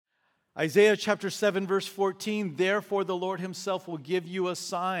Isaiah chapter 7, verse 14, therefore the Lord himself will give you a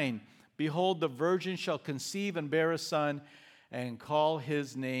sign. Behold, the virgin shall conceive and bear a son, and call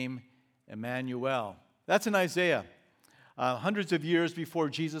his name Emmanuel. That's in Isaiah. Hundreds of years before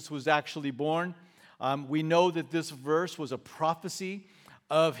Jesus was actually born. We know that this verse was a prophecy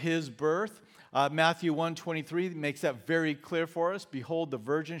of his birth. Matthew 1:23 makes that very clear for us. Behold, the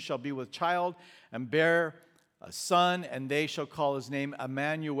virgin shall be with child and bear a son, and they shall call his name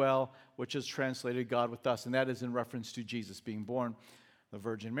Emmanuel, which is translated God with us. And that is in reference to Jesus being born, the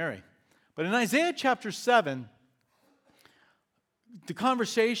Virgin Mary. But in Isaiah chapter 7, the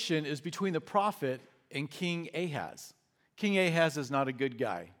conversation is between the prophet and King Ahaz. King Ahaz is not a good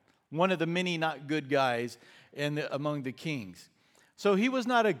guy. One of the many not good guys among the kings. So he was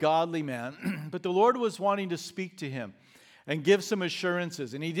not a godly man, but the Lord was wanting to speak to him and give some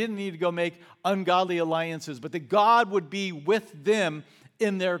assurances. And he didn't need to go make ungodly alliances, but that God would be with them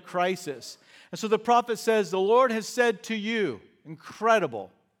in their crisis. And so the prophet says, the Lord has said to you,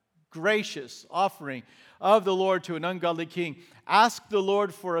 incredible, gracious offering of the Lord to an ungodly king, ask the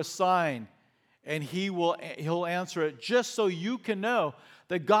Lord for a sign, and he'll answer it, just so you can know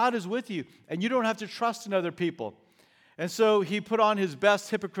that God is with you, and you don't have to trust in other people. And so he put on his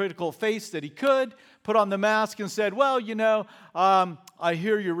best hypocritical face that he could, put on the mask and said, well, I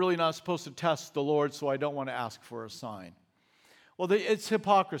hear you're really not supposed to test the Lord, so I don't want to ask for a sign. Well, it's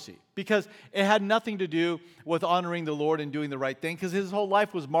hypocrisy, because it had nothing to do with honoring the Lord and doing the right thing, because his whole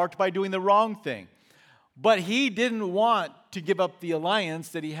life was marked by doing the wrong thing. But he didn't want to give up the alliance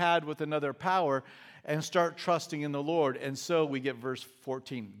that he had with another power and start trusting in the Lord. And so we get verse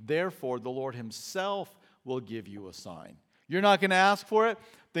 14. Therefore, the Lord himself will give you a sign. You're not going to ask for it,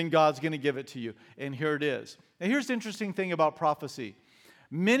 then God's going to give it to you. And here it is. Now, here's the interesting thing about prophecy.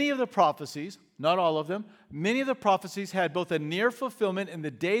 Many of the prophecies, not all of them, many of the prophecies had both a near fulfillment in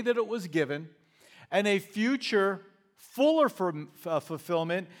the day that it was given and a future fuller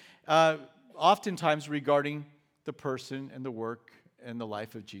fulfillment, oftentimes regarding the person and the work and the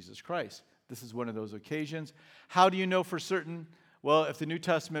life of Jesus Christ. This is one of those occasions. How do you know for certain? Well, if the New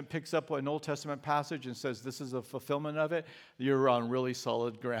Testament picks up an Old Testament passage and says this is a fulfillment of it, you're on really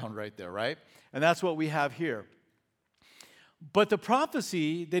solid ground right there, right? And that's what we have here. But the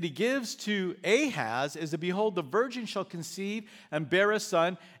prophecy that he gives to Ahaz is that, behold, the virgin shall conceive and bear a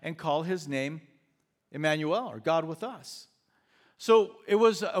son and call his name Emmanuel, or God with us. So it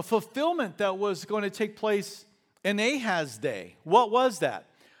was a fulfillment that was going to take place in Ahaz's day. What was that?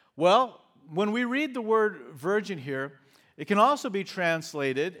 Well, when we read the word virgin here, it can also be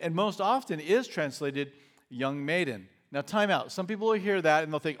translated, and most often is translated, young maiden. Now, time out. Some people will hear that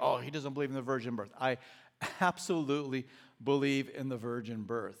and they'll think, oh, he doesn't believe in the virgin birth. I absolutely believe in the virgin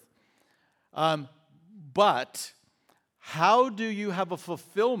birth. But how do you have a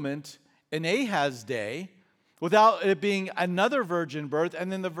fulfillment in Ahaz's day without it being another virgin birth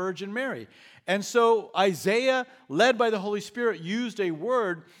and then the Virgin Mary? And so Isaiah, led by the Holy Spirit, used a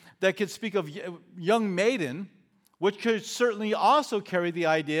word that could speak of young maiden, which could certainly also carry the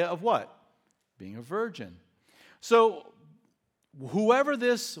idea of what? Being a virgin. So whoever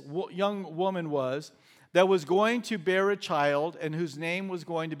this young woman was that was going to bear a child and whose name was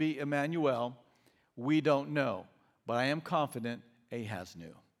going to be Emmanuel, we don't know. But I am confident Ahaz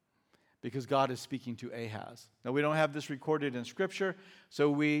knew, because God is speaking to Ahaz. Now, we don't have this recorded in Scripture,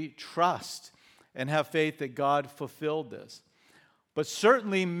 so we trust and have faith that God fulfilled this. But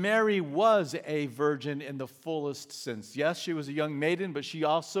certainly Mary was a virgin in the fullest sense. Yes, she was a young maiden, but she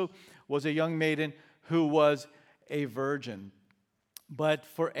also was a young maiden who was a virgin. But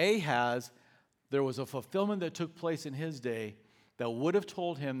for Ahaz, there was a fulfillment that took place in his day that would have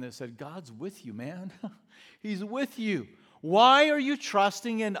told him, that said, God's with you, man. He's with you. Why are you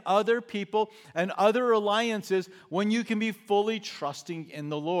trusting in other people and other alliances when you can be fully trusting in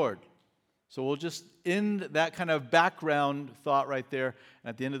the Lord? So we'll just end that kind of background thought right there.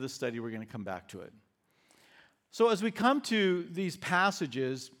 At the end of the study, we're going to come back to it. So as we come to these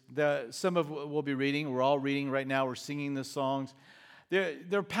passages that some of we'll be reading, we're all reading right now, we're singing the songs.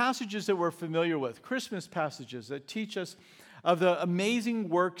 They're passages that we're familiar with, Christmas passages that teach us of the amazing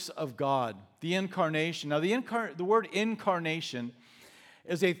works of God, the incarnation. Now, the word incarnation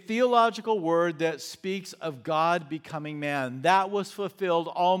is a theological word that speaks of God becoming man. That was fulfilled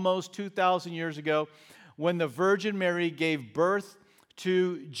almost 2,000 years ago when the Virgin Mary gave birth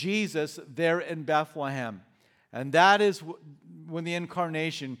to Jesus there in Bethlehem. And that is when the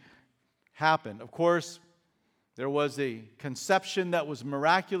incarnation happened. Of course, there was a conception that was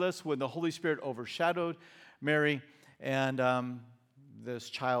miraculous when the Holy Spirit overshadowed Mary, and this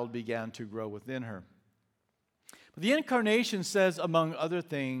child began to grow within her. But the incarnation says, among other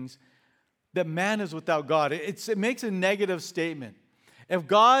things, that man is without God. It makes a negative statement. If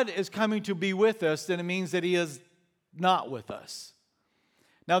God is coming to be with us, then it means that he is not with us.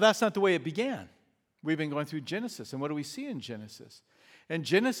 Now, that's not the way it began. We've been going through Genesis, and what do we see in Genesis? In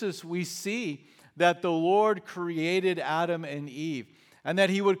Genesis, we see that the Lord created Adam and Eve, and that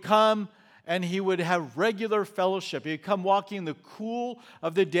he would come and he would have regular fellowship. He'd come walking in the cool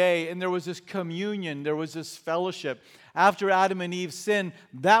of the day, and there was this communion, there was this fellowship. After Adam and Eve sinned,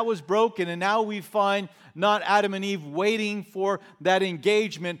 that was broken, and now we find not Adam and Eve waiting for that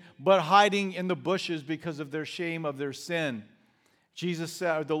engagement, but hiding in the bushes because of their shame of their sin.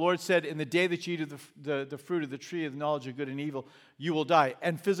 The Lord said, in the day that you eat of the fruit of the tree of the knowledge of good and evil, you will die.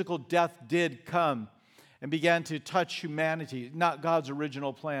 And physical death did come and began to touch humanity. Not God's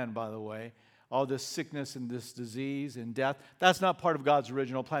original plan, by the way. All this sickness and this disease and death, that's not part of God's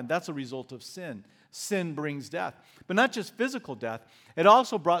original plan. That's a result of sin. Sin brings death. But not just physical death, it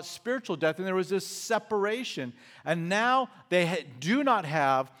also brought spiritual death, and there was this separation. And now they do not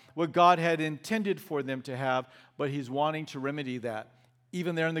have what God had intended for them to have, but he's wanting to remedy that.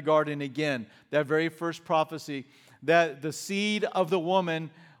 Even there in the garden again, that very first prophecy, that the seed of the woman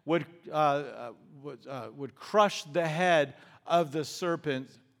would crush the head of the serpent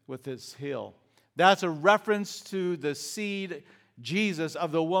with its heel. That's a reference to the seed, Jesus,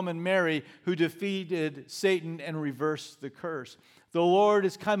 of the woman Mary, who defeated Satan and reversed the curse. The Lord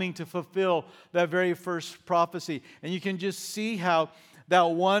is coming to fulfill that very first prophecy. And you can just see how that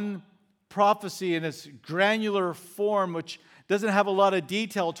one prophecy in its granular form, which doesn't have a lot of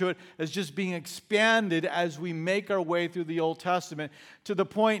detail to it, is just being expanded as we make our way through the Old Testament to the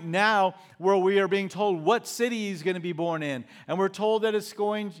point now where we are being told what city he's going to be born in. And we're told that he's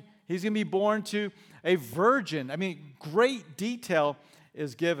going to be born to a virgin. I mean, great detail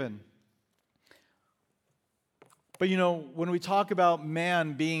is given. But when we talk about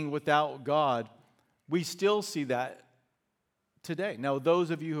man being without God, we still see that today. Now,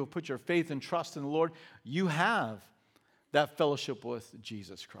 those of you who have put your faith and trust in the Lord, you have that fellowship with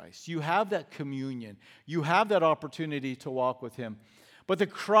Jesus Christ. You have that communion. You have that opportunity to walk with him. But the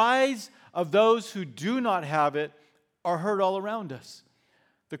cries of those who do not have it are heard all around us.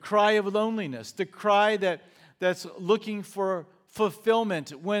 The cry of loneliness, the cry that's looking for fulfillment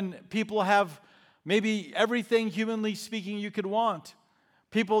when people have maybe everything, humanly speaking, you could want.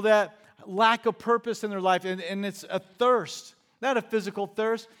 People that lack a purpose in their life, and it's a thirst, not a physical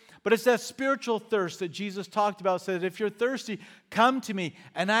thirst, but it's that spiritual thirst that Jesus talked about. Said, if you're thirsty, come to me,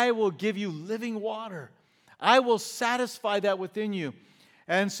 and I will give you living water. I will satisfy that within you.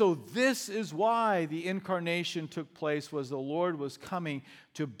 And so this is why the incarnation took place, was the Lord was coming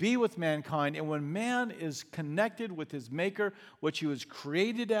to be with mankind. And when man is connected with his Maker, which he was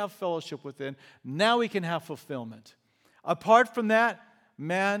created to have fellowship within, now he can have fulfillment. Apart from that,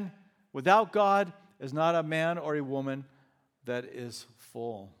 man without God is not a man or a woman that is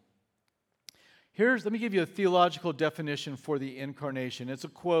full. Let me give you a theological definition for the incarnation. It's a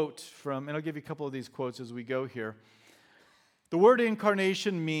quote from, and I'll give you a couple of these quotes as we go here. The word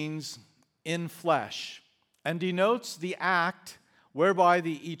incarnation means in flesh and denotes the act whereby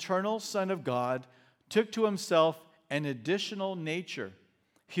the eternal Son of God took to himself an additional nature,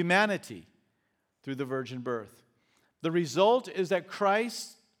 humanity, through the virgin birth. The result is that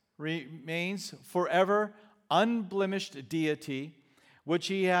Christ remains forever unblemished deity, which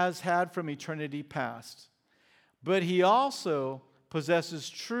he has had from eternity past. But he also possesses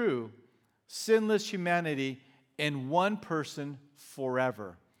true, sinless humanity in one person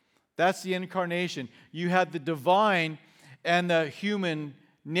forever. That's the incarnation. You have the divine and the human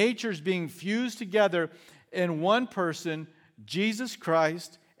natures being fused together in one person, Jesus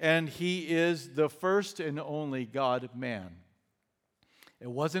Christ, and he is the first and only God-man. It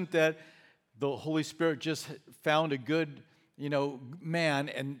wasn't that the Holy Spirit just found a good, man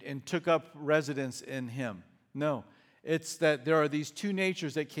and took up residence in him. No. It's that there are these two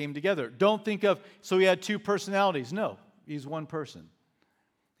natures that came together. Don't think of, so he had two personalities. No, he's one person.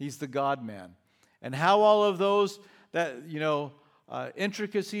 He's the God-man. And how all of those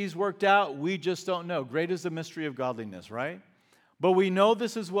intricacies worked out, we just don't know. Great is the mystery of godliness, right? But we know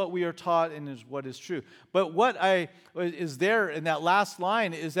this is what we are taught and is what is true. But what is there in that last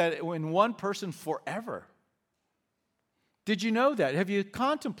line is that in one person forever. Did you know that? Have you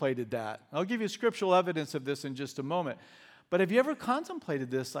contemplated that? I'll give you scriptural evidence of this in just a moment. But have you ever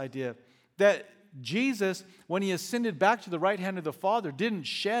contemplated this idea that Jesus, when he ascended back to the right hand of the Father, didn't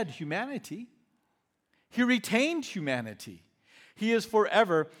shed humanity? He retained humanity. He is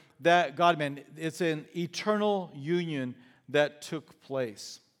forever that God-man. It's an eternal union that took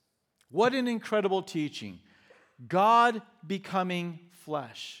place. What an incredible teaching. God becoming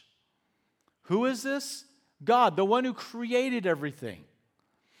flesh. Who is this? God, the one who created everything,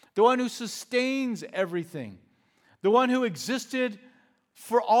 the one who sustains everything, the one who existed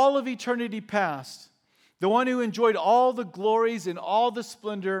for all of eternity past, the one who enjoyed all the glories and all the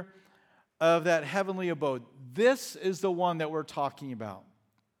splendor of that heavenly abode. This is the one that we're talking about.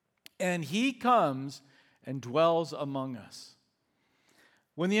 And he comes and dwells among us.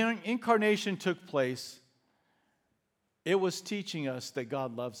 When the incarnation took place, it was teaching us that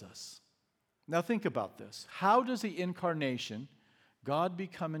God loves us. Now think about this. How does the incarnation, God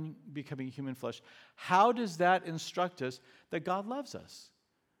becoming human flesh, how does that instruct us that God loves us?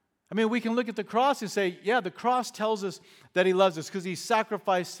 I mean, we can look at the cross and say, yeah, the cross tells us that he loves us because he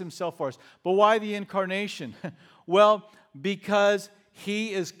sacrificed himself for us. But why the incarnation? Well, because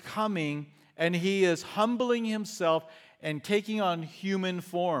he is coming and he is humbling himself and taking on human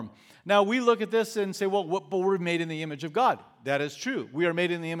form. Now, we look at this and say, well, but we're made in the image of God. That is true. We are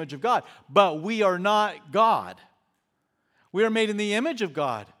made in the image of God. But we are not God. We are made in the image of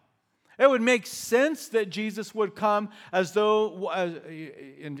God. It would make sense that Jesus would come as though,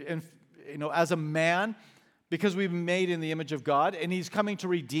 as a man, because we've been made in the image of God, and he's coming to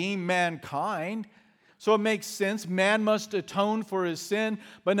redeem mankind. So it makes sense. Man must atone for his sin,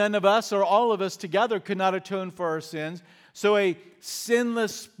 but none of us or all of us together could not atone for our sins. So a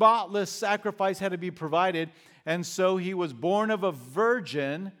sinless, spotless sacrifice had to be provided. And so he was born of a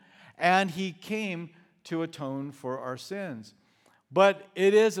virgin, and he came to atone for our sins. But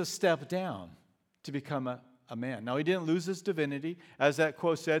it is a step down to become a man. Now, he didn't lose his divinity, as that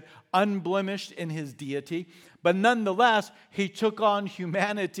quote said, unblemished in his deity. But nonetheless, he took on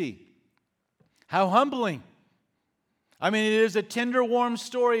humanity. How humbling. I mean, it is a tender, warm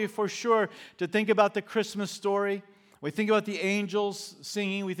story for sure to think about the Christmas story. We think about the angels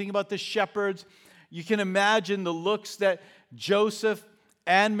singing. We think about the shepherds. You can imagine the looks that Joseph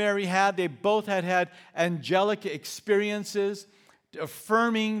and Mary had. They both had angelic experiences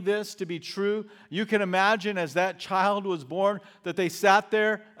affirming this to be true. You can imagine as that child was born that they sat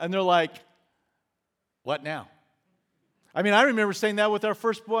there and they're like, what now? I mean, I remember saying that with our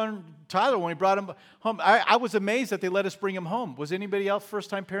firstborn Tyler when we brought him home. I was amazed that they let us bring him home. Was anybody else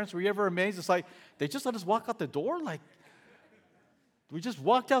first-time parents? Were you ever amazed? It's like, they just let us walk out the door? Like, we just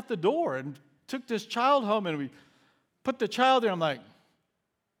walked out the door and took this child home and we put the child there. I'm like,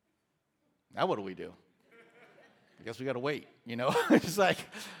 now what do we do? I guess we got to wait, It's like,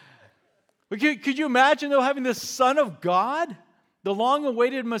 could you imagine, though, having the Son of God, the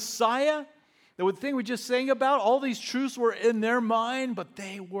long-awaited Messiah, the thing we just sang about? All these truths were in their mind, but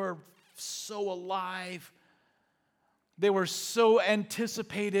they were so alive. They were so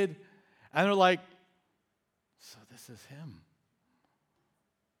anticipated. And they're like, so this is him.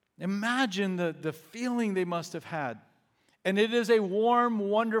 Imagine the feeling they must have had. And it is a warm,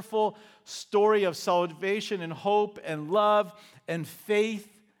 wonderful story of salvation and hope and love and faith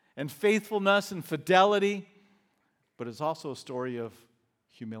and faithfulness and fidelity. But it's also a story of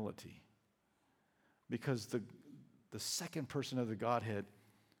humility. Because the second person of the Godhead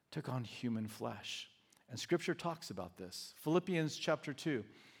took on human flesh. And Scripture talks about this. Philippians chapter 2,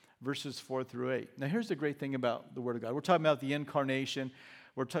 verses 4 through 8. Now here's the great thing about the Word of God. We're talking about the incarnation.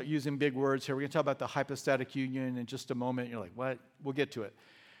 We're using big words here. We're going to talk about the hypostatic union in just a moment. You're like, what? We'll get to it.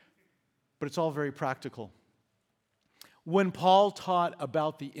 But it's all very practical. When Paul taught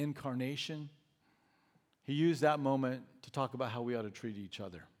about the incarnation, he used that moment to talk about how we ought to treat each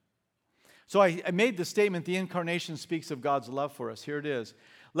other. So I made the statement, the incarnation speaks of God's love for us. Here it is.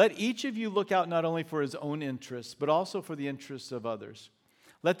 Let each of you look out not only for his own interests, but also for the interests of others.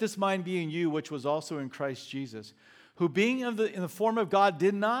 Let this mind be in you, which was also in Christ Jesus, who being in the form of God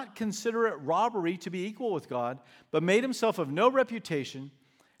did not consider it robbery to be equal with God, but made himself of no reputation,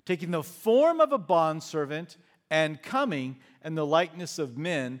 taking the form of a bondservant and coming in the likeness of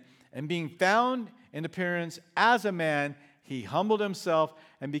men, and being found in appearance as a man, he humbled himself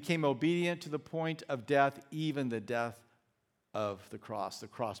and became obedient to the point of death, even the death of the cross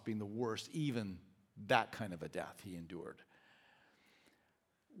being the worst, even that kind of a death he endured.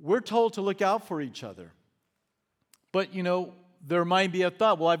 We're told to look out for each other. But, there might be a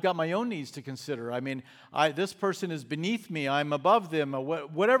thought, well, I've got my own needs to consider. I mean, this person is beneath me. I'm above them.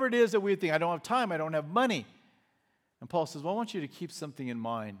 Whatever it is that we think. I don't have time. I don't have money. And Paul says, well, I want you to keep something in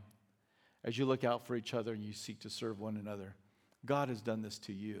mind as you look out for each other and you seek to serve one another. God has done this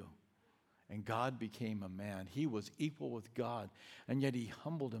to you. And God became a man. He was equal with God. And yet he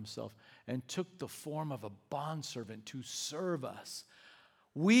humbled himself and took the form of a bondservant to serve us.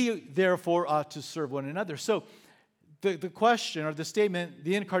 We, therefore, ought to serve one another. So, the question or the statement,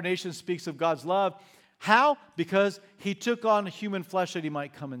 the incarnation speaks of God's love. How? Because he took on human flesh that he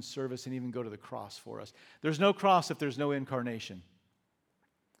might come and serve us and even go to the cross for us. There's no cross if there's no incarnation.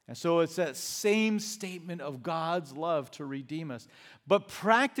 And so it's that same statement of God's love to redeem us. But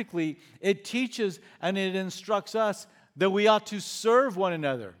practically, it teaches and it instructs us that we ought to serve one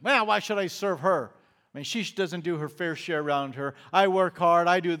another. Well, why should I serve her? I mean, she doesn't do her fair share around her. I work hard.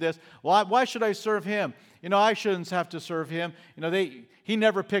 I do this. Why should I serve him? I shouldn't have to serve him. He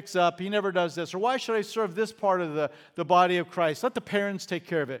never picks up. He never does this. Or why should I serve this part of the body of Christ? Let the parents take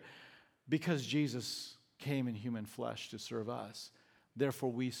care of it. Because Jesus came in human flesh to serve us.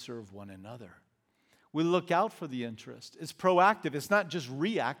 Therefore, we serve one another. We look out for the interest. It's proactive. It's not just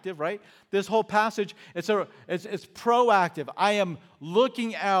reactive, right? This whole passage, it's proactive. I am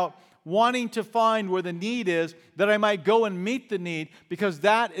looking out, wanting to find where the need is, that I might go and meet the need, because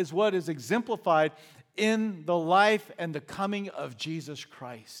that is what is exemplified in the life and the coming of Jesus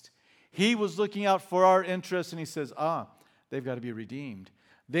Christ. He was looking out for our interests, and he says, they've got to be redeemed.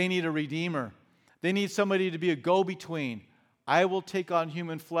 They need a redeemer. They need somebody to be a go-between. I will take on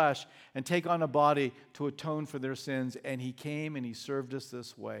human flesh and take on a body to atone for their sins. And he came and he served us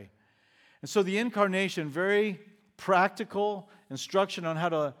this way. And so the incarnation, very practical instruction on how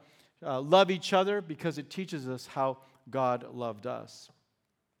to love each other, because it teaches us how God loved us.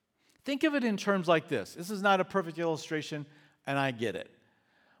 Think of it in terms like this. This is not a perfect illustration, and I get it.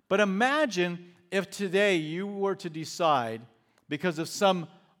 But imagine if today you were to decide, because of some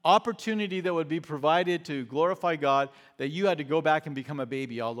opportunity that would be provided to glorify God, that you had to go back and become a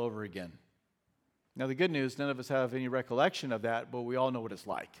baby all over again. Now, the good news, none of us have any recollection of that, but we all know what it's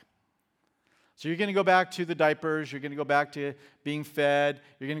like. So you're going to go back to the diapers, you're going to go back to being fed,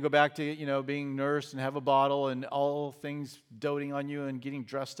 you're going to go back to, being nursed and have a bottle and all things doting on you and getting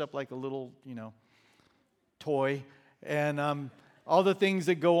dressed up like a little, toy. And all the things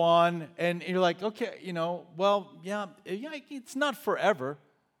that go on. And you're like, okay, it's not forever.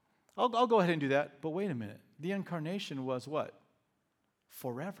 I'll go ahead and do that. But wait a minute. The incarnation was what?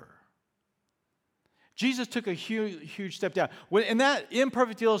 Forever. Jesus took a huge step down. In that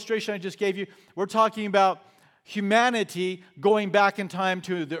imperfect illustration I just gave you, we're talking about humanity going back in time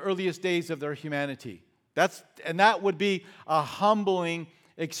to the earliest days of their humanity. That would be a humbling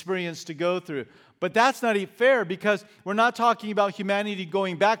experience to go through. But that's not fair, because we're not talking about humanity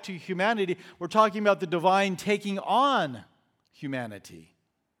going back to humanity. We're talking about the divine taking on humanity.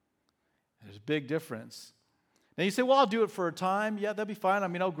 There's a big difference. Now you say, well, I'll do it for a time. Yeah, that'd be fine.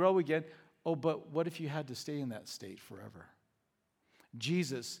 I'll grow again. Oh, but what if you had to stay in that state forever?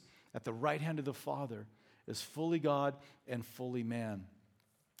 Jesus, at the right hand of the Father, is fully God and fully man.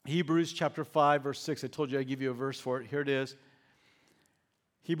 Hebrews chapter 5, verse 6. I told you I'd give you a verse for it. Here it is.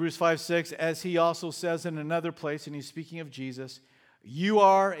 Hebrews 5:6, as he also says in another place, and he's speaking of Jesus, you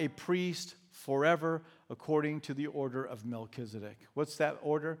are a priest forever according to the order of Melchizedek. What's that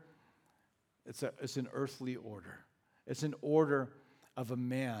order? It's an earthly order. It's an order of a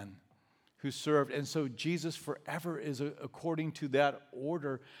man who served. And so Jesus forever is according to that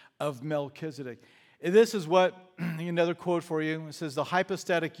order of Melchizedek. And this is what, another quote for you. It says, the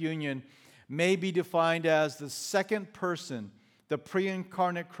hypostatic union may be defined as the second person, the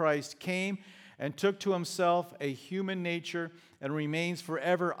pre-incarnate Christ, came and took to himself a human nature and remains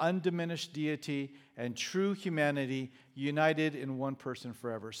forever undiminished deity and true humanity united in one person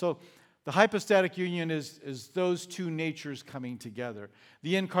forever. So the hypostatic union is those two natures coming together.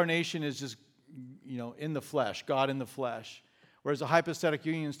 The incarnation is just, in the flesh, God in the flesh. Whereas the hypostatic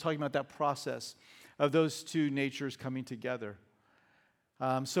union is talking about that process of those two natures coming together.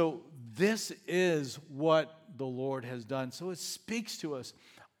 So this is what the Lord has done. So it speaks to us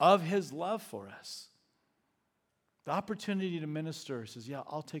of his love for us. The opportunity to minister says, yeah,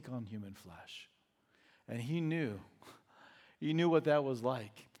 I'll take on human flesh. And he knew what that was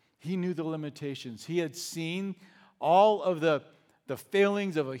like. He knew the limitations. He had seen all of the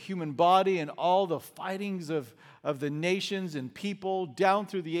failings of a human body and all the fightings of the nations and people down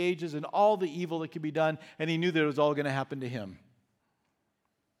through the ages and all the evil that could be done. And he knew that it was all going to happen to him.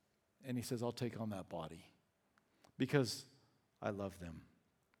 And he says, I'll take on that body because I love them.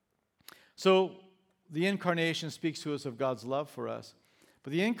 So the incarnation speaks to us of God's love for us.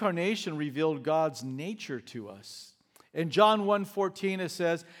 But the incarnation revealed God's nature to us. In John 1:14 it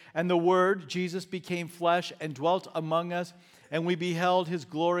says, and the Word, Jesus, became flesh and dwelt among us, and we beheld his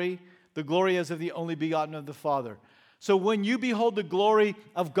glory, the glory as of the only begotten of the Father. So when you behold the glory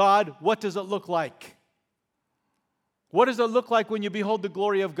of God, what does it look like? What does it look like when you behold the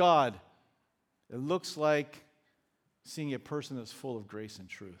glory of God? It looks like seeing a person that's full of grace and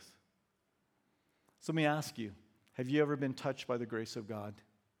truth. So let me ask you, have you ever been touched by the grace of God?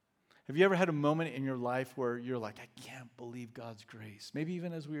 Have you ever had a moment in your life where you're like, I can't believe God's grace? Maybe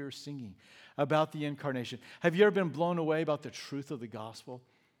even as we were singing about the incarnation. Have you ever been blown away about the truth of the gospel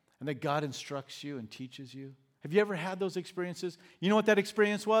and that God instructs you and teaches you? Have you ever had those experiences? You know what that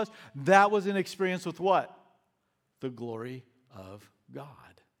experience was? That was an experience with what? The glory of God.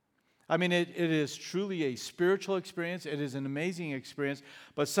 I mean, it is truly a spiritual experience. It is an amazing experience.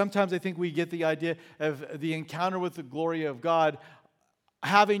 But sometimes I think we get the idea of the encounter with the glory of God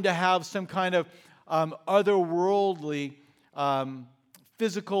having to have some kind of otherworldly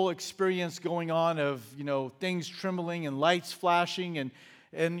physical experience going on of, things trembling and lights flashing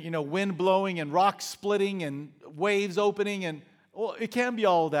and wind blowing and rocks splitting and waves opening. And well, it can be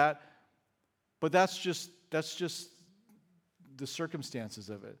all of that. But that's just the circumstances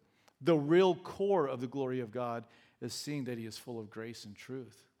of it. The real core of the glory of God is seeing that He is full of grace and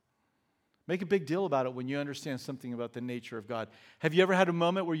truth. Make a big deal about it when you understand something about the nature of God. Have you ever had a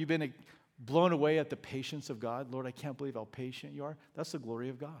moment where you've been blown away at the patience of God? Lord, I can't believe how patient you are. That's the glory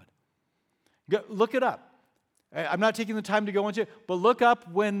of God. Look it up. I'm not taking the time to go into it, but look up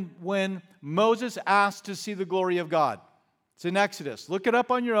when Moses asked to see the glory of God. It's in Exodus. Look it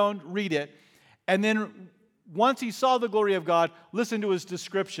up on your own, read it, and then once he saw the glory of God, listen to his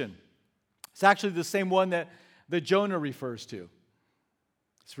description. It's actually the same one that Jonah refers to.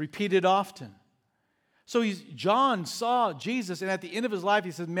 It's repeated often. So John saw Jesus, and at the end of his life,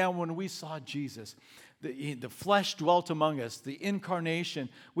 he said, man, when we saw Jesus, the flesh dwelt among us, the incarnation,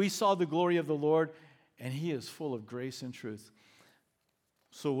 we saw the glory of the Lord, and He is full of grace and truth.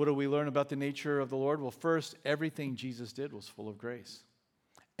 So what do we learn about the nature of the Lord? Well, first, everything Jesus did was full of grace.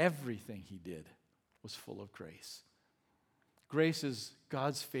 Everything He did was full of grace. Grace is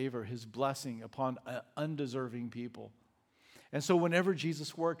God's favor, His blessing upon undeserving people. And so whenever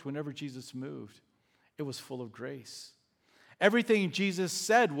Jesus worked, whenever Jesus moved, it was full of grace. Everything Jesus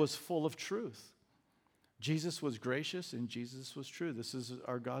said was full of truth. Jesus was gracious and Jesus was true. This is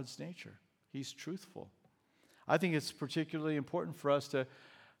our God's nature. He's truthful. I think it's particularly important for us to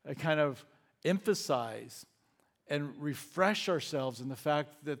kind of emphasize and refresh ourselves in the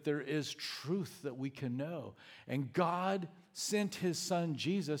fact that there is truth that we can know. And God sent His Son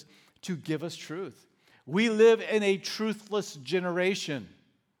Jesus to give us truth. We live in a truthless generation.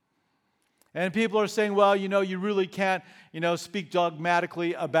 And people are saying, well, you really can't, speak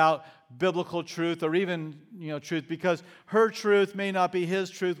dogmatically about biblical truth or even, truth because her truth may not be his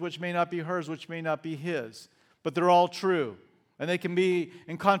truth, which may not be hers, which may not be his. But they're all true. And they can be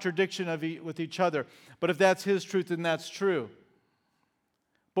in contradiction with each other. But if that's his truth, then that's true.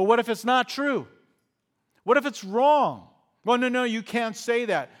 But what if it's not true? What if it's wrong? Well, no, you can't say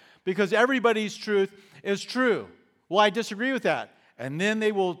that because everybody's truth is true. Well, I disagree with that. And then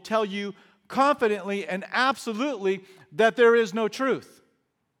they will tell you confidently and absolutely that there is no truth.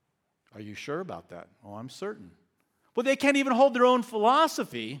 Are you sure about that? Oh, I'm certain. Well, they can't even hold their own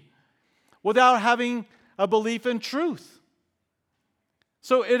philosophy without having a belief in truth.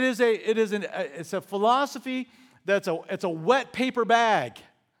 So it's a philosophy it's a wet paper bag.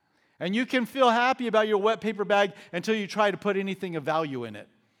 And you can feel happy about your wet paper bag until you try to put anything of value in it.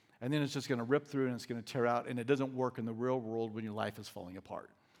 And then it's just going to rip through and it's going to tear out, and it doesn't work in the real world when your life is falling apart.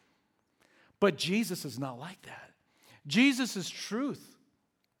 But Jesus is not like that. Jesus is truth.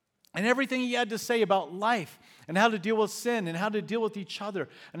 And everything He had to say about life and how to deal with sin and how to deal with each other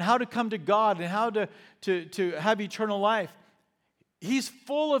and how to come to God and how to have eternal life, He's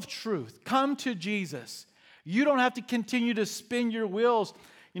full of truth. Come to Jesus. You don't have to continue to spin your wheels,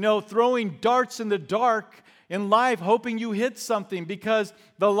 throwing darts in the dark in life, hoping you hit something, because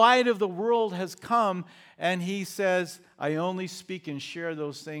the light of the world has come, and He says, I only speak and share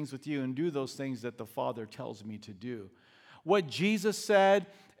those things with you and do those things that the Father tells me to do. What Jesus said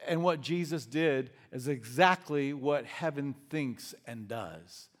and what Jesus did is exactly what heaven thinks and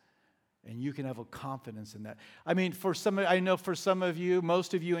does. And you can have a confidence in that. I mean, I know for some of you,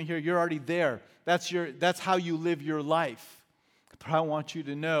 most of you in here, you're already there. That's how you live your life. But I want you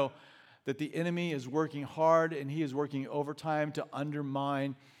to know that the enemy is working hard and he is working overtime to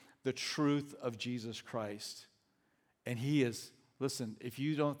undermine the truth of Jesus Christ. And he is, listen, if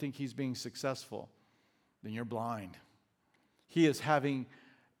you don't think he's being successful, then you're blind.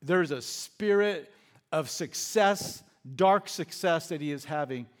 There's a spirit of success, dark success that he is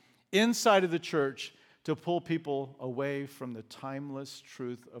having inside of the church to pull people away from the timeless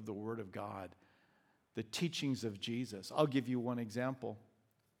truth of the Word of God, the teachings of Jesus. I'll give you one example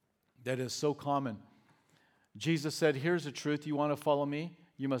that is so common. Jesus said, here's the truth. You want to follow me?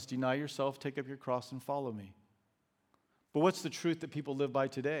 You must deny yourself, take up your cross, and follow me. But what's the truth that people live by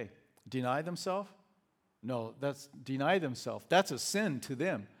today? Deny themselves? No, deny themselves. That's a sin to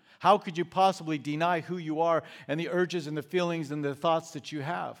them. How could you possibly deny who you are and the urges and the feelings and the thoughts that you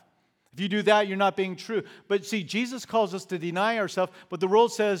have? If you do that, you're not being true. But see, Jesus calls us to deny ourselves, but the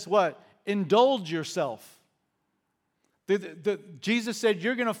world says what? Indulge yourself. Jesus said,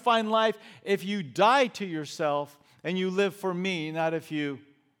 you're going to find life if you die to yourself and you live for me, not if you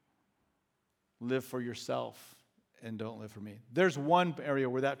live for yourself and don't live for me. There's one area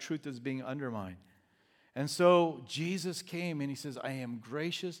where that truth is being undermined. And so Jesus came and he says, I am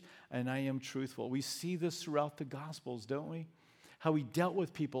gracious and I am truthful. We see this throughout the Gospels, don't we? How he dealt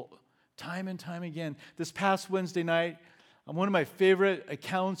with people time and time again. This past Wednesday night, one of my favorite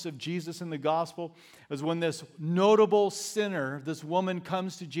accounts of Jesus in the Gospel is when this notable sinner, this woman,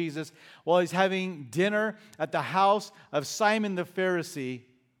 comes to Jesus while he's having dinner at the house of Simon the Pharisee.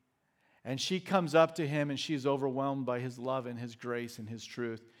 And she comes up to him and she's overwhelmed by his love and his grace and his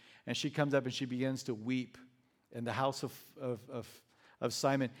truth. And she comes up and she begins to weep in the house of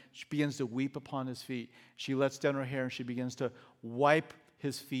Simon. She begins to weep upon his feet. She lets down her hair and she begins to wipe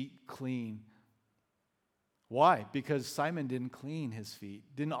his feet clean. Why? Because Simon didn't clean his feet,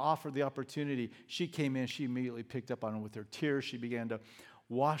 didn't offer the opportunity. She came in, she immediately picked up on him with her tears. She began to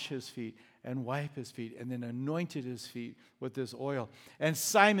wash his feet and wipe his feet and then anointed his feet with this oil. And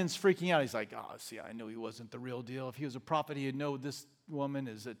Simon's freaking out. He's like, oh, see, I knew he wasn't the real deal. If he was a prophet, he'd know this woman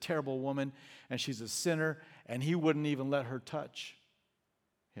is a terrible woman and she's a sinner, and he wouldn't even let her touch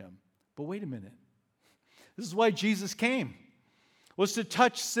him. But wait a minute. This is why Jesus came, was to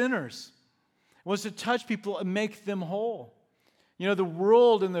touch sinners, was to touch people and make them whole. You know, the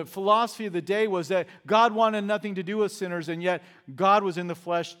world and the philosophy of the day was that God wanted nothing to do with sinners, and yet God was in the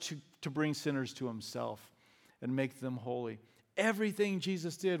flesh to bring sinners to himself and make them holy. Everything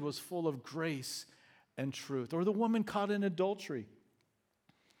Jesus did was full of grace and truth. Or the woman caught in adultery.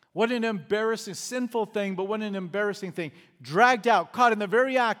 What an embarrassing, sinful thing, but what an embarrassing thing. Dragged out, caught in the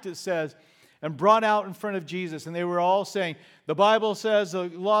very act, it says, and brought out in front of Jesus. And they were all saying, the Bible says, the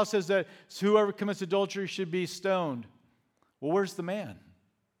law says that whoever commits adultery should be stoned. Well, where's the man?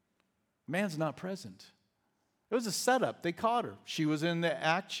 The man's not present. It was a setup. They caught her. She was in the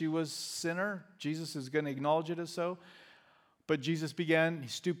act. She was sinner. Jesus is going to acknowledge it as so. But Jesus he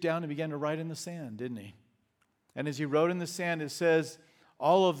stooped down and began to write in the sand, didn't he? And as he wrote in the sand, it says,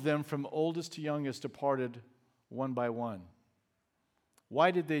 all of them from oldest to youngest departed one by one.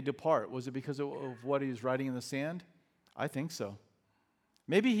 Why did they depart? Was it because of what he was writing in the sand? I think so.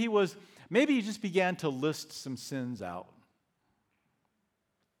 Maybe he just began to list some sins out.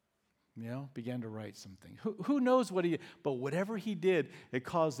 You know, began to write something. Who knows what but whatever he did, it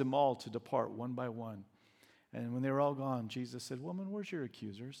caused them all to depart one by one. And when they were all gone, Jesus said, woman, where's your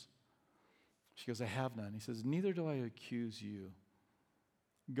accusers? She goes, I have none. He says, neither do I accuse you.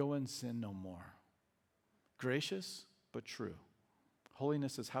 Go and sin no more. Gracious, but true.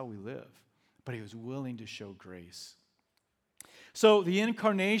 Holiness is how we live. But he was willing to show grace. So the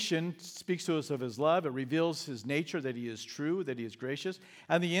incarnation speaks to us of his love. It reveals his nature, that he is true, that he is gracious.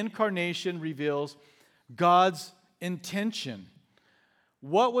 And the incarnation reveals God's intention.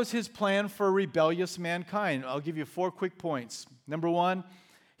 What was his plan for rebellious mankind? I'll give you 4 quick points. Number 1,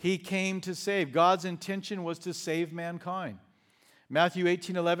 he came to save. God's intention was to save mankind. Matthew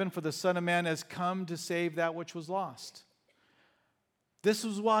 18:11, for the Son of Man has come to save that which was lost. This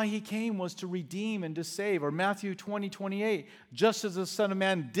was why he came, was to redeem and to save. Or Matthew 20:28, just as the Son of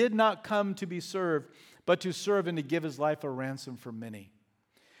Man did not come to be served, but to serve and to give his life a ransom for many.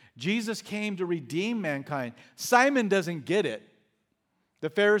 Jesus came to redeem mankind. Simon doesn't get it. The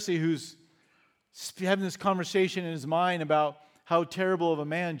Pharisee who's having this conversation in his mind about how terrible of a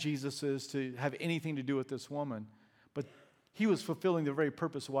man Jesus is to have anything to do with this woman. But he was fulfilling the very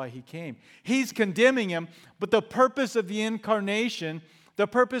purpose why he came. He's condemning him, but the purpose of the incarnation, the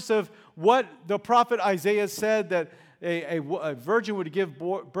purpose of what the prophet Isaiah said, that a virgin would give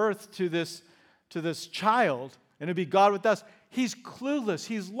birth to this child, and it would be God with us. He's clueless.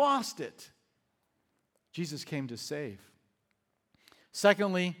 He's lost it. Jesus came to save.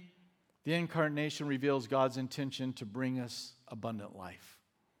 Secondly, the incarnation reveals God's intention to bring us abundant life.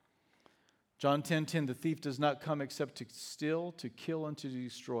 John 10:10, the thief does not come except to steal, to kill, and to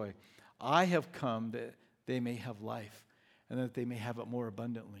destroy. I have come that they may have life, and that they may have it more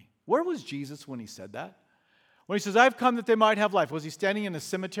abundantly. Where was Jesus when he said that? When he says, I've come that they might have life, was he standing in a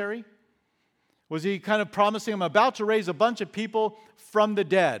cemetery? Was he kind of promising, I'm about to raise a bunch of people from the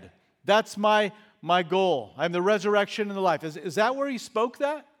dead? That's my goal. I'm the resurrection and the life. Is that where he spoke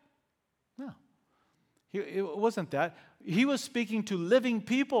that? No. It wasn't that. He was speaking to living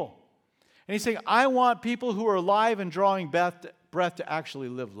people. And he's saying, I want people who are alive and drawing breath to actually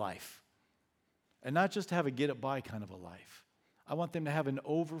live life. And not just to have a get-it-by kind of a life. I want them to have an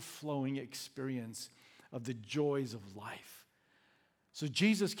overflowing experience of the joys of life. So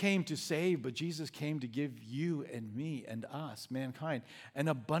Jesus came to save, but Jesus came to give you and me and us, mankind, an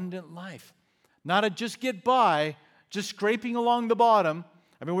abundant life. Not a just get by, just scraping along the bottom.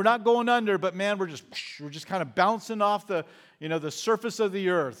 I mean, we're not going under, but man, we're just kind of bouncing off the surface of the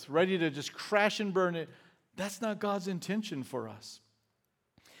earth, ready to just crash and burn it. That's not God's intention for us.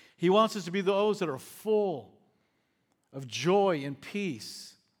 He wants us to be those that are full of joy and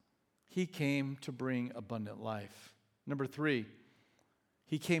peace. He came to bring abundant life. Number 3,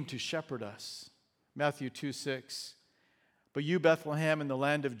 He came to shepherd us. Matthew 2:6. But you, Bethlehem, in the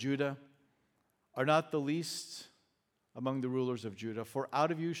land of Judah, are not the least among the rulers of Judah, for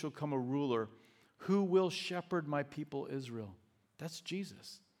out of you shall come a ruler who will shepherd my people Israel. That's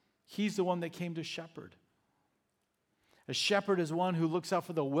Jesus. He's the one that came to shepherd. A shepherd is one who looks out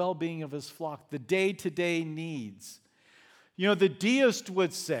for the well-being of his flock, the day-to-day needs. You know, the deist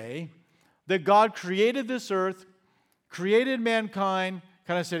would say that God created this earth, created mankind,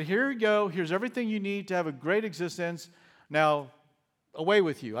 kind of said, here you go, here's everything you need to have a great existence. Now, away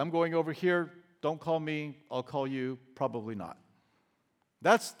with you. I'm going over here. Don't call me, I'll call you. Probably not.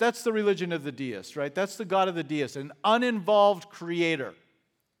 That's the religion of the deist, right? That's the God of the deist, an uninvolved creator.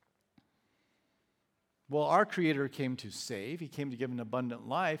 Well, our Creator came to save. He came to give an abundant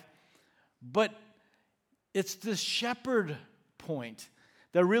life. But it's the shepherd point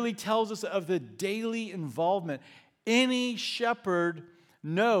that really tells us of the daily involvement. Any shepherd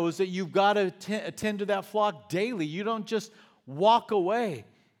knows that you've got to attend to that flock daily. You don't just walk away.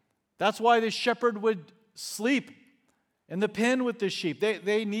 That's why the shepherd would sleep in the pen with the sheep.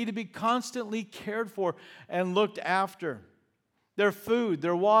 They need to be constantly cared for and looked after. Their food,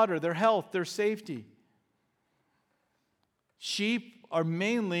 their water, their health, their safety. Sheep are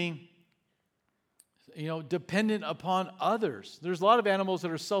mainly, dependent upon others. There's a lot of animals that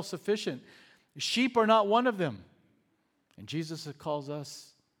are self-sufficient. Sheep are not one of them. And Jesus calls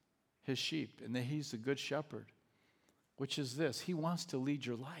us His sheep, and that He's the good shepherd, which is this: He wants to lead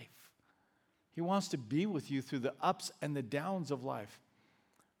your life. He wants to be with you through the ups and the downs of life.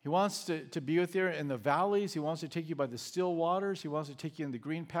 He wants to be with you in the valleys. He wants to take you by the still waters. He wants to take you in the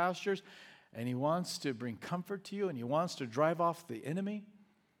green pastures. And He wants to bring comfort to you, and He wants to drive off the enemy.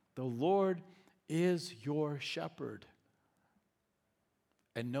 The Lord is your shepherd.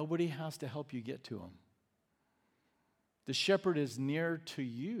 And nobody has to help you get to Him. The shepherd is near to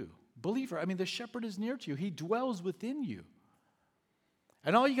you. Believer, the shepherd is near to you. He dwells within you.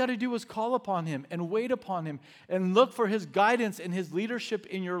 And all you got to do is call upon Him and wait upon Him and look for His guidance and His leadership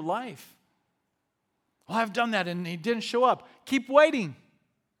in your life. Oh, I've done that and He didn't show up. Keep waiting.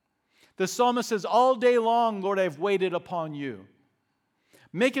 The psalmist says, all day long, Lord, I've waited upon you.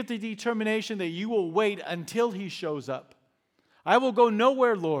 Make it the determination that you will wait until He shows up. I will go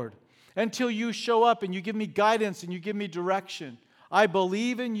nowhere, Lord, until you show up and you give me guidance and you give me direction. I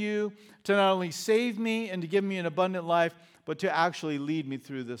believe in you to not only save me and to give me an abundant life, but to actually lead me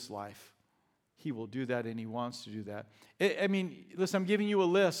through this life. He will do that, and He wants to do that. Listen, I'm giving you a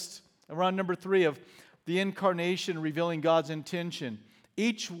list around number 3 of the incarnation revealing God's intention.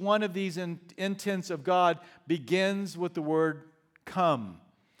 Each one of these intents of God begins with the word come.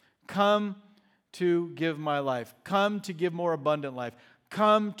 Come to give my life. Come to give more abundant life.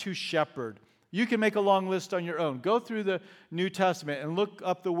 Come to shepherd. You can make a long list on your own. Go through the New Testament and look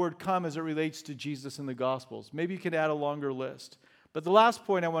up the word come as it relates to Jesus in the Gospels. Maybe you could add a longer list. But the last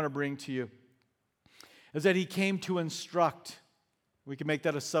point I want to bring to you is that He came to instruct. We can make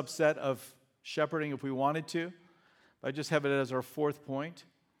that a subset of shepherding if we wanted to. I just have it as our 4th point.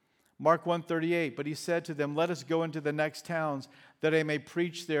 Mark 1:38, but He said to them, let us go into the next towns, that I may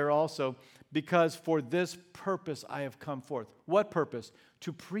preach there also, because for this purpose I have come forth. What purpose?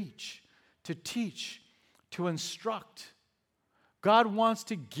 To preach, to teach, to instruct. God wants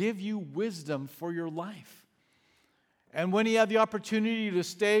to give you wisdom for your life. And when He had the opportunity to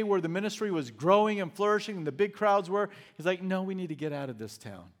stay where the ministry was growing and flourishing and the big crowds were, He's like, no, we need to get out of this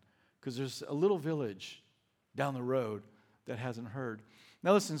town because there's a little village down the road that hasn't heard.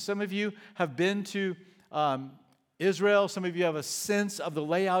 Now listen, some of you have been to Israel. Some of you have a sense of the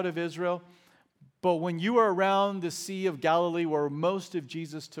layout of Israel. But when you are around the Sea of Galilee, where most of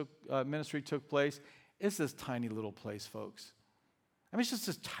Jesus' ministry took place, it's this tiny little place, folks. It's just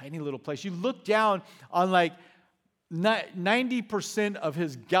this tiny little place. You look down on 90% of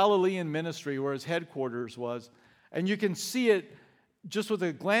His Galilean ministry, where His headquarters was, and you can see it just with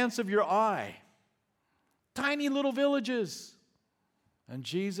a glance of your eye. Tiny little villages. And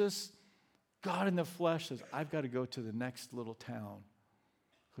Jesus, God in the flesh, says, I've got to go to the next little town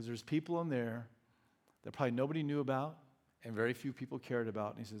because there's people in there that probably nobody knew about, and very few people cared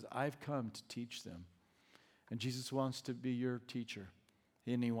about. And he says, I've come to teach them. And Jesus wants to be your teacher,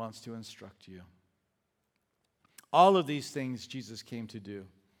 and he wants to instruct you. All of these things Jesus came to do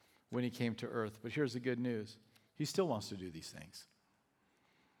when he came to earth. But here's the good news. He still wants to do these things.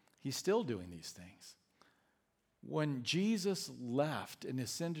 He's still doing these things. When Jesus left and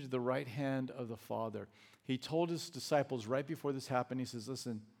ascended to the right hand of the Father, he told his disciples right before this happened, he says,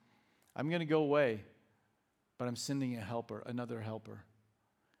 listen, I'm going to go away, but I'm sending a helper, another helper.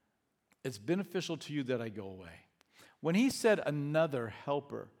 It's beneficial to you that I go away. When he said another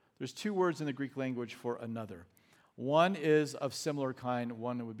helper, there's two words in the Greek language for another. One is of similar kind,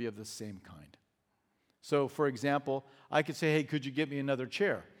 one would be of the same kind. So, for example, I could say, hey, could you get me another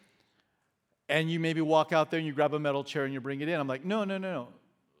chair? And you maybe walk out there and you grab a metal chair and you bring it in. I'm like, no.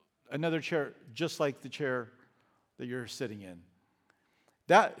 Another chair just like the chair that you're sitting in.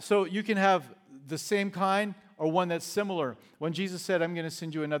 So you can have the same kind or one that's similar. When Jesus said, I'm going to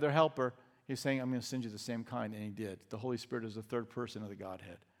send you another helper, he's saying, I'm going to send you the same kind, and he did. The Holy Spirit is the third person of the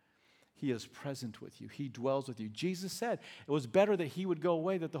Godhead. He is present with you. He dwells with you. Jesus said it was better that he would go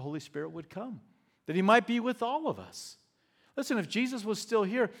away, that the Holy Spirit would come, that he might be with all of us. Listen, if Jesus was still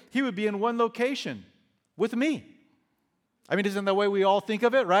here, he would be in one location with me. I mean, isn't that the way we all think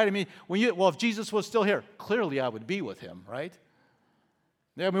of it, right? I mean, if Jesus was still here, clearly I would be with him, right?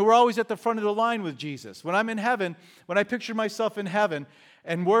 I mean, we're always at the front of the line with Jesus. When I'm in heaven, when I picture myself in heaven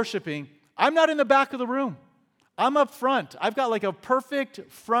and worshiping, I'm not in the back of the room. I'm up front. I've got like a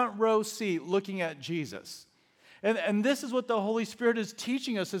perfect front row seat looking at Jesus. And this is what the Holy Spirit is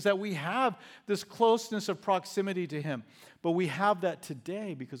teaching us, is that we have this closeness of proximity to him. But we have that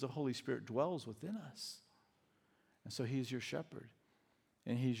today because the Holy Spirit dwells within us. And so he's your shepherd.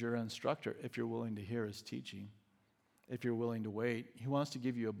 And he's your instructor if you're willing to hear his teaching. If you're willing to wait. He wants to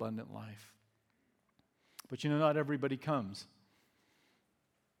give you abundant life. But not everybody comes.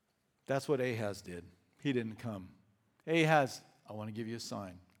 That's what Ahaz did. He didn't come. Ahaz, I want to give you a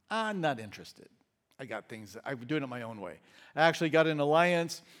sign. I'm not interested. I got things, I'm doing it my own way. I actually got an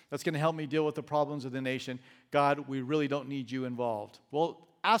alliance that's going to help me deal with the problems of the nation. God, we really don't need you involved. Well,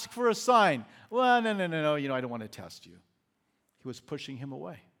 ask for a sign. Well, no, I don't want to test you. He was pushing him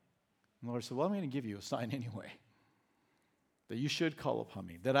away. And the Lord said, well, I'm going to give you a sign anyway, that you should call upon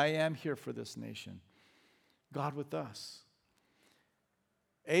me, that I am here for this nation. God with us.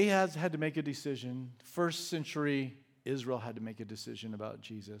 Ahaz had to make a decision. First century Israel had to make a decision about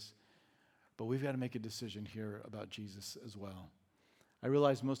Jesus. But we've got to make a decision here about Jesus as well. I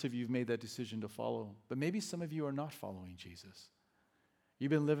realize most of you have made that decision to follow, but maybe some of you are not following Jesus.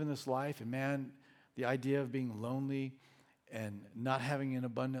 You've been living this life, and man, the idea of being lonely and not having an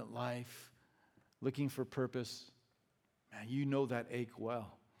abundant life, looking for purpose, man, you know that ache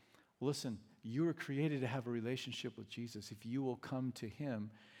well. Listen, you were created to have a relationship with Jesus. If you will come to him,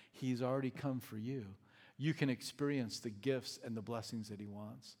 he's already come for you. You can experience the gifts and the blessings that he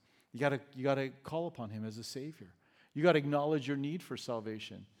wants. You got to call upon him as a Savior. You got to acknowledge your need for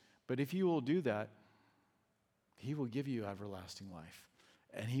salvation. But if you will do that, he will give you everlasting life,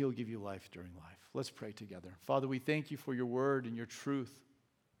 and he will give you life during life. Let's pray together. Father, we thank you for your word and your truth.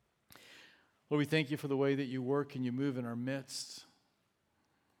 Lord, we thank you for the way that you work and you move in our midst.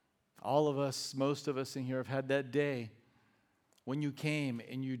 All of us, most of us in here have had that day when you came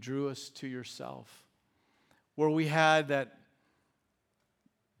and you drew us to yourself, where we had that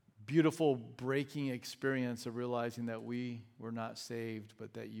beautiful breaking experience of realizing that we were not saved,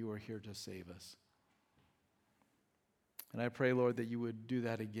 but that you are here to save us. And I pray, Lord, that you would do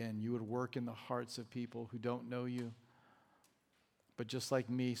that again. You would work in the hearts of people who don't know you, but just like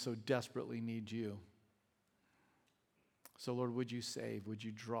me, so desperately need you. So, Lord, would you save? Would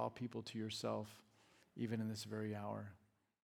you draw people to yourself even in this very hour?